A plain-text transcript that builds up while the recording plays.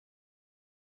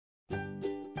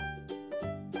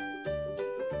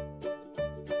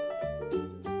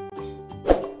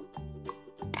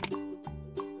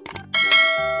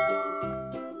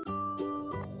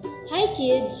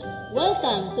kids!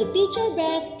 Welcome to Teacher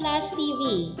Beth Class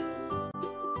TV.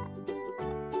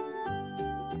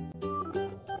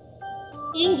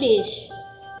 English.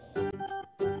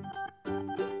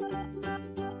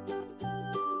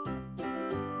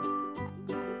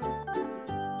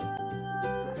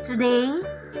 Today,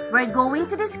 we're going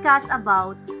to discuss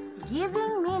about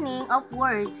giving meaning of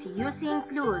words using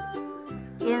clues.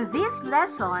 In this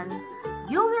lesson,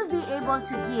 you will be able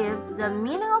to give the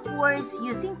meaning of words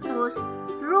using clues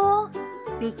through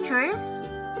pictures,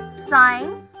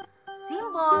 signs,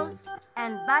 symbols,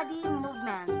 and body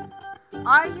movements.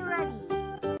 Are you ready?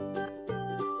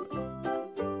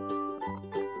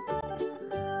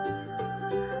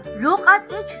 Look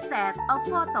at each set of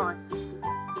photos.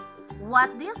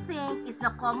 What do you think is the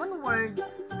common word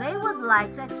they would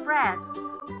like to express?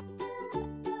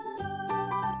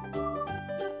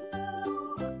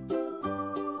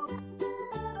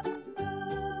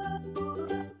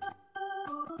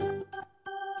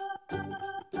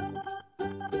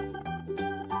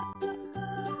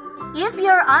 If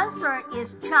your answer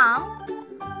is jump,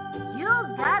 you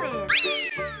got it!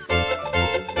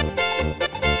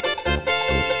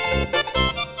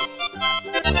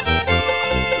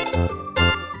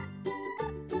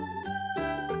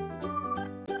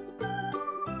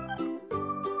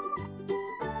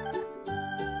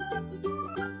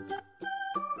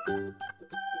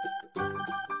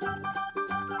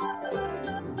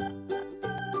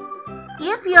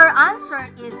 If your answer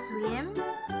is swim,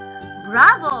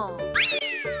 bravo!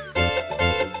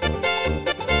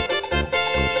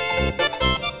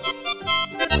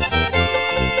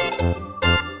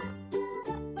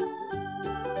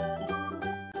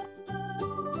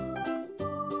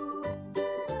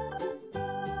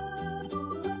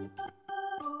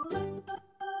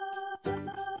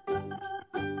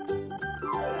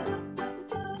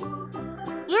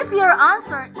 If your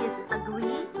answer is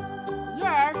agree,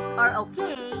 yes or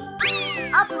okay,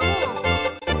 approve.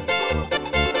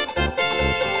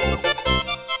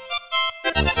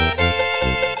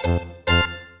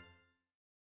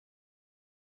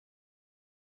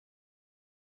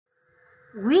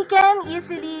 We can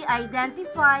easily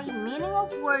identify meaning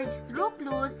of words through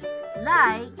clues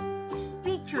like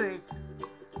pictures.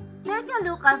 Take a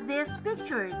look at these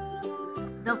pictures.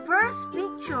 The first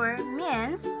picture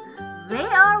means they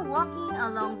are walking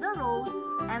along the road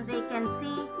and they can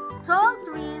see tall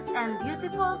trees and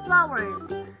beautiful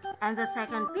flowers. And the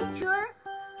second picture,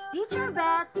 Teacher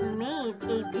Beth made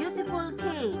a beautiful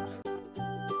cake.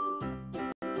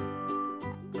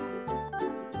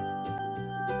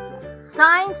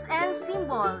 Signs and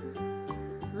symbols,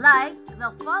 like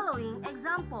the following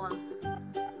examples.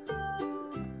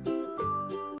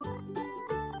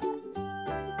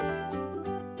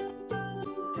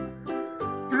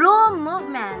 Through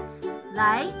movements,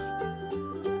 like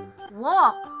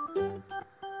walk,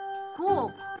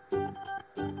 cook,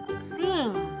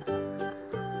 sing,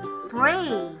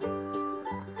 pray,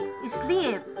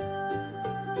 sleep,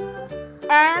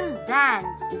 and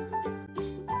dance.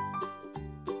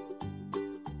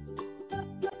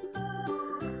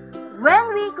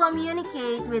 When we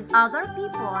communicate with other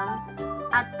people,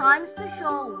 at times to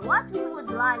show what we would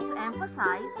like to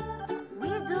emphasize, we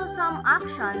do some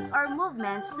actions or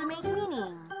movements to make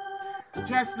meaning.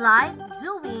 Just like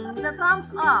doing the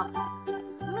thumbs up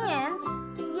means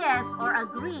yes or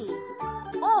agree,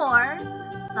 or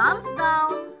thumbs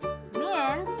down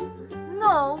means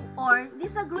no or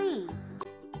disagree.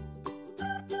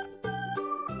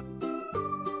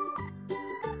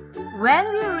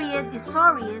 When we read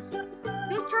stories,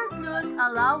 picture clues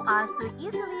allow us to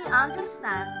easily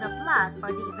understand the plot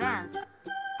or the events.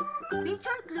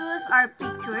 Picture clues are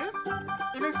pictures,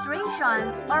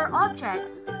 illustrations, or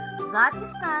objects that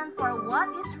stand for what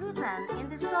is written in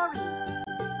the story.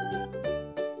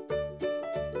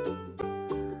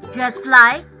 Just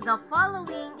like the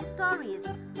following stories.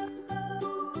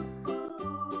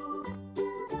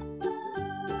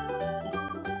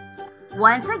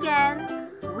 Once again,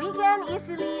 we can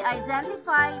easily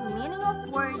identify meaning of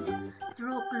words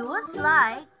through clues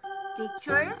like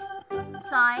pictures,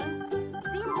 signs,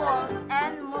 symbols,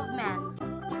 and movements.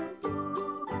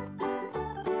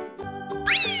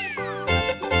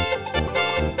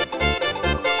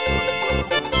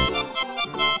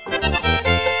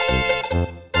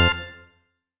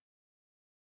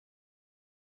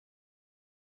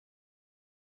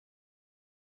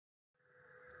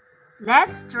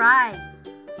 Let's try.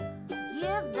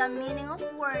 Give the meaning of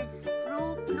words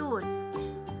through clues.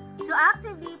 To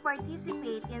actively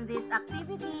participate in this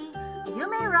activity, you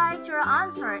may write your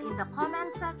answer in the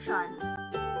comment section.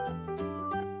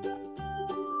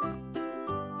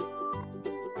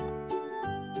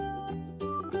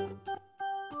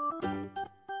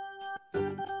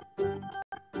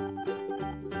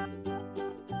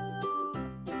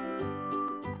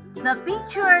 The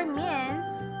picture means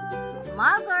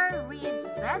mother reads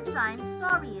bedtime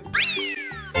stories.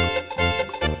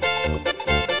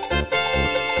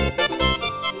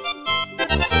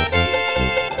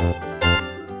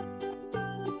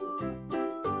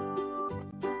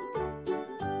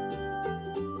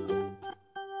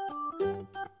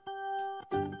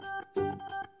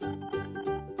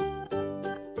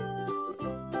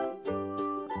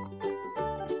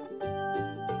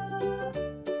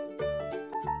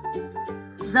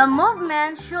 The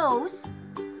movement shows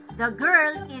the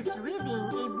girl is reading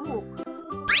a book.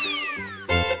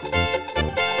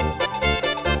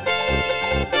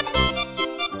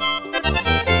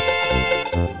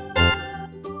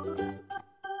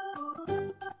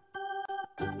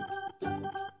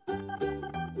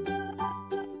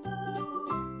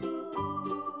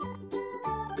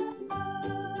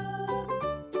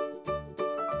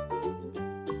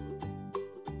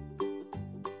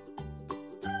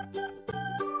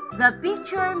 The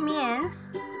picture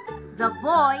means the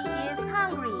boy is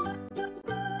hungry.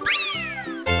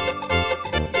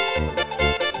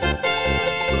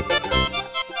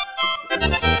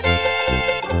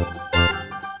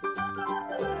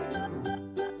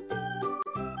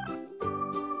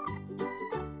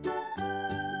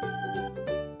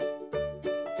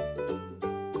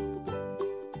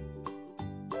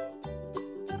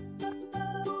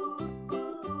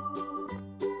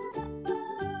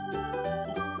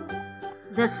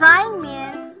 The sign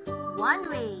means one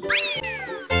way.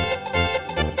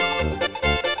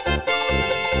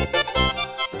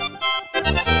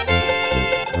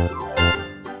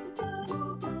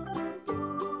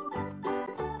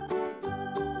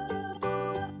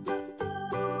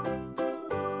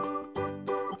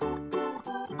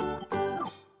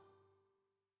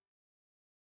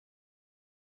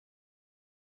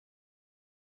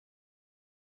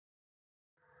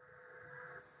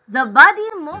 The body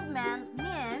movement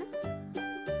means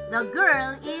the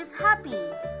girl is happy.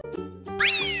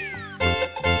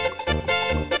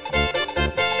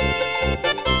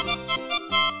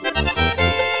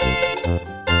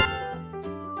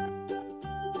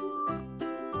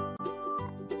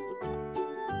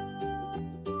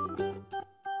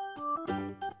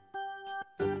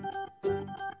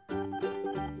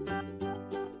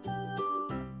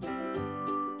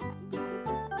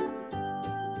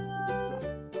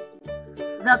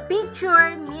 The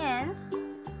picture means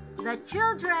the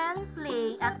children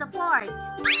play at the park.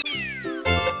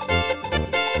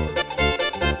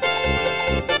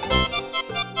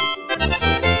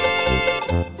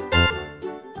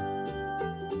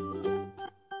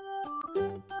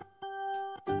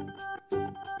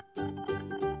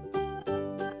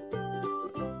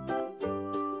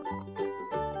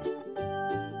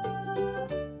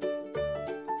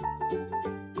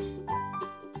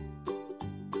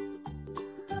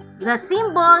 The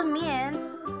symbol means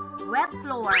wet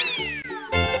floor.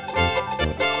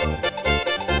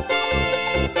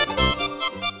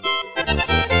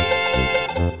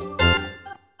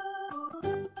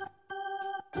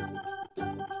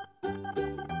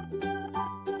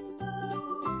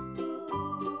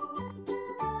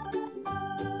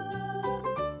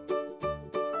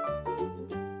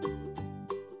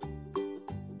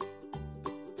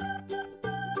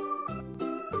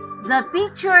 The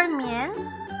picture means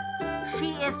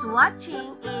she is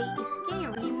watching a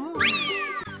scary movie.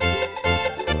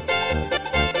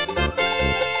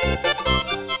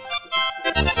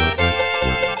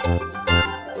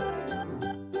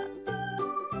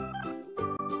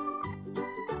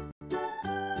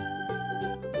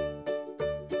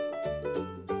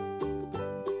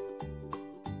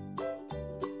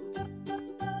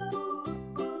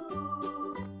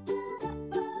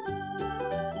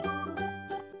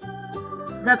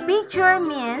 The picture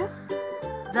means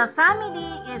the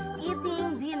family is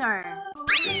eating dinner.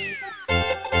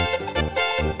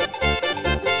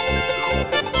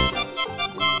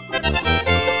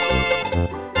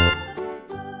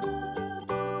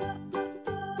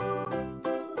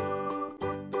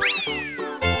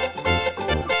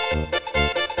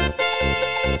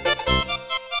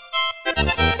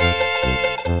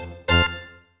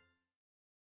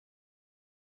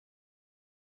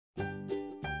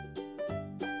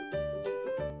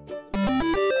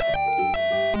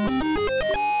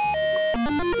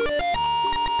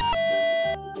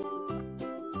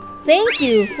 Thank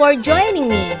you for joining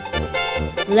me.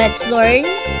 Let's learn,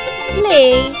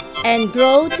 play, and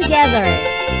grow together.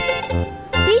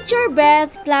 Teacher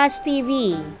Beth Class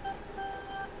TV.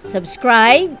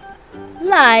 Subscribe,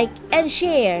 like, and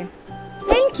share.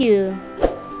 Thank you.